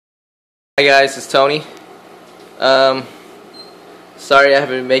Hi guys, it's Tony. Sorry I haven't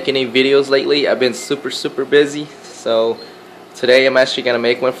been making any videos lately. I've been super busy. So today I'm actually gonna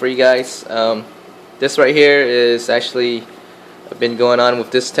make one for you guys. This right here is actually been going on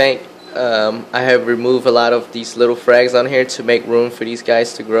with this tank. I have removed a lot of these little frags on here to make room for these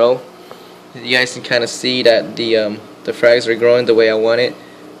guys to grow. You guys can kind of see that the frags are growing the way I want it.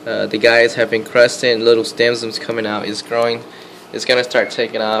 The guys have been crusted and little stems coming out. It's growing. It's gonna start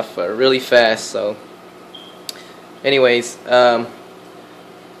taking off really fast. So anyways,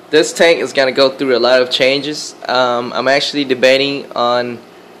 this tank is gonna go through a lot of changes. I'm actually debating on,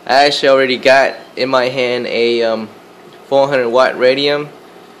 I actually already got in my hand a 400 watt radium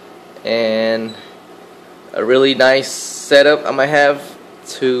and a really nice setup I might have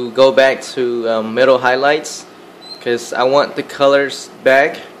to go back to middle highlights, because I want the colors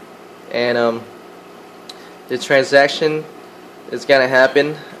back, and the transaction is gonna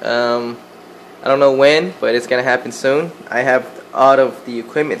happen. I don't know when, but it's gonna happen soon. I have all of the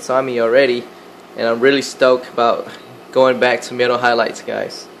equipment on me already, and I'm really stoked about going back to middle highlights,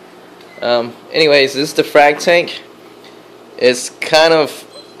 guys. Anyways, this is the frag tank. It's kind of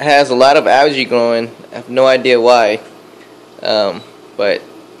has a lot of algae growing. I have no idea why, but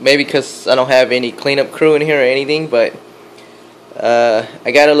maybe because I don't have any cleanup crew in here or anything. But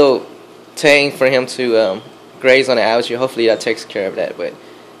I got a little tank for him to graze on the algae. Hopefully that takes care of that. But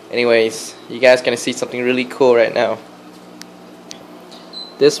anyways, you guys gonna see something really cool right now.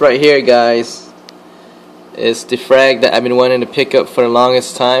 This right here, guys, is the frag that I've been wanting to pick up for the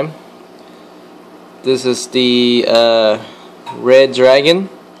longest time. This is the red dragon.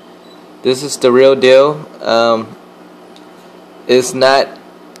 This is the real deal. It's not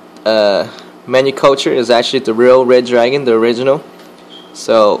manufactured. It's actually the real red dragon, the original.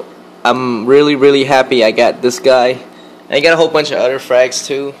 So I'm really happy I got this guy. I got a whole bunch of other frags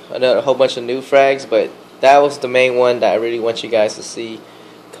too, a whole bunch of new frags, but that was the main one that I really want you guys to see.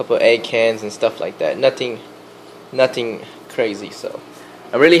 A couple of egg cans and stuff like that. Nothing crazy. So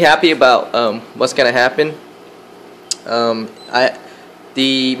I'm really happy about what's gonna happen.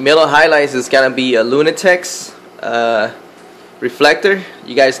 The middle highlights is gonna be a Lunatex reflector.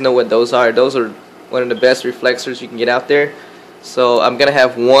 You guys know what those are. Those are one of the best reflectors you can get out there. So I'm gonna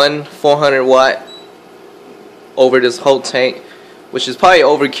have one 400 watt over this whole tank, which is probably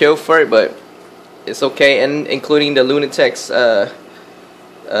overkill for it, but it's okay, and including the Lunatex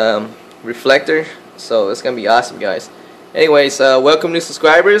reflector. So it's gonna be awesome, guys. Anyways, welcome new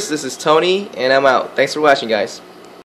subscribers. This is Tony, and I'm out. Thanks for watching, guys.